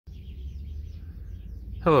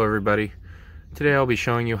Hello everybody. Today I'll be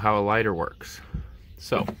showing you how a lighter works.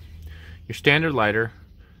 So, your standard lighter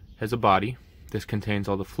has a body. This contains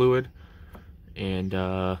all the fluid, and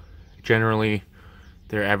generally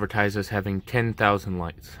they're advertised as having 10,000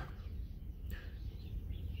 lights.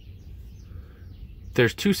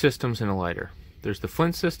 There's two systems in a lighter. There's the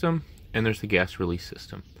flint system and there's the gas release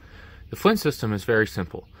system. The flint system is very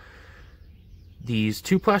simple. These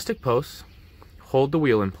two plastic posts hold the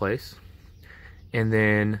wheel in place, and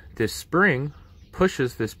then this spring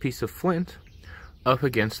pushes this piece of flint up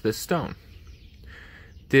against this stone.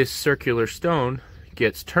 This circular stone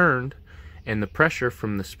gets turned, and the pressure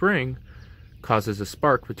from the spring causes a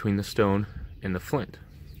spark between the stone and the flint.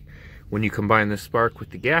 When you combine this spark with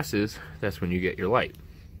the gases, that's when you get your light.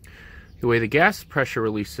 The way the gas pressure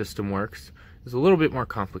release system works is a little bit more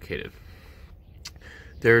complicated.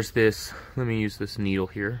 There's this, let me use this needle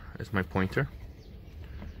here as my pointer.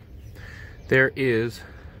 There is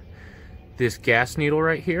this gas needle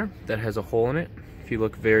right here that has a hole in it. If you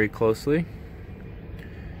look very closely,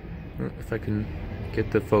 if I can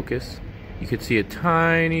get the focus, you can see a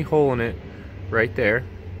tiny hole in it right there.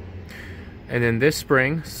 And then this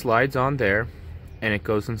spring slides on there and it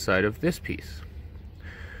goes inside of this piece.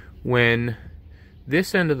 When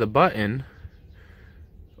this end of the button,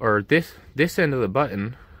 or this end of the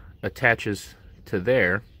button attaches to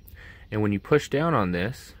there, and when you push down on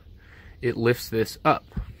this, it lifts this up.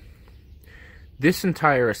 This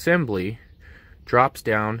entire assembly drops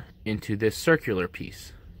down into this circular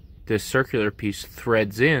piece. This circular piece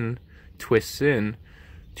threads in, twists in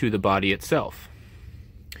to the body itself.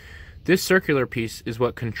 This circular piece is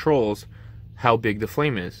what controls how big the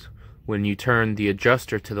flame is. When you turn the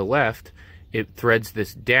adjuster to the left, it threads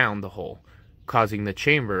this down the hole, causing the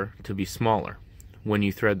chamber to be smaller. When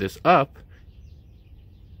you thread this up,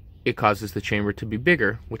 it causes the chamber to be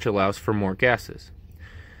bigger, which allows for more gases.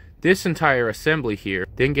 This entire assembly here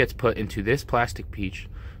then gets put into this plastic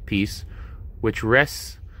piece, which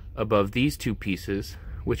rests above these two pieces,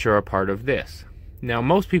 which are a part of this. Now,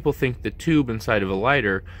 most people think the tube inside of a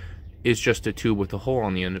lighter is just a tube with a hole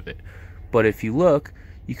on the end of it. But if you look,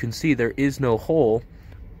 you can see there is no hole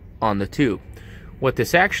on the tube. What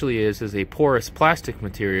this actually is a porous plastic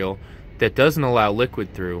material that doesn't allow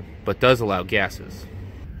liquid through, but does allow gases.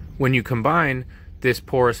 When you combine this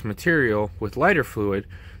porous material with lighter fluid,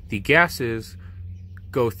 the gases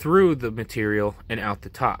go through the material and out the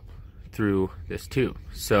top through this tube.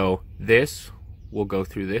 So this will go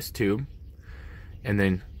through this tube and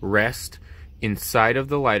then rest inside of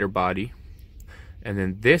the lighter body, and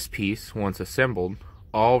then this piece, once assembled,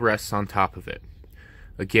 all rests on top of it.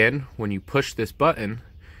 Again, when you push this button,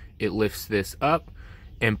 it lifts this up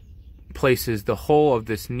and places the whole of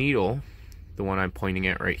this needle, the one I'm pointing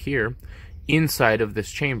at right here, inside of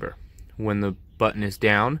this chamber. When the button is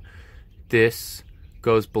down, this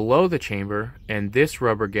goes below the chamber, and this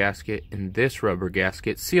rubber gasket and this rubber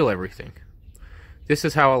gasket seal everything. This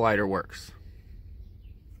is how a lighter works.